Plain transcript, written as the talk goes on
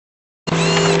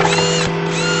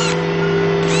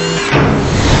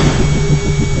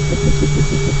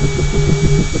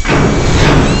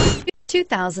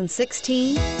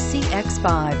2016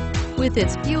 CX-5. With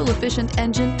its fuel-efficient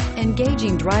engine,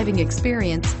 engaging driving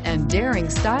experience, and daring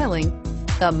styling,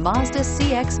 the Mazda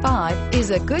CX-5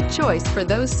 is a good choice for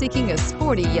those seeking a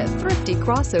sporty yet thrifty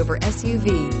crossover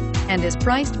SUV and is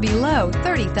priced below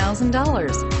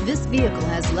 $30,000. This vehicle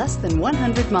has less than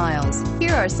 100 miles.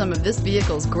 Here are some of this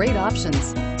vehicle's great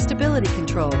options: stability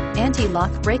control,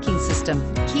 anti-lock braking system,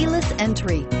 keyless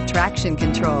entry, traction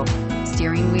control,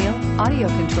 steering wheel audio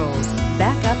controls,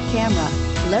 backup camera,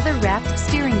 leather-wrapped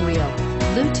steering wheel,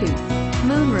 Bluetooth,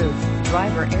 moonroof,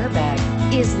 driver airbag.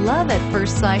 Is love at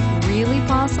first sight really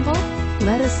possible?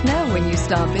 Let us know when you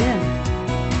stop in.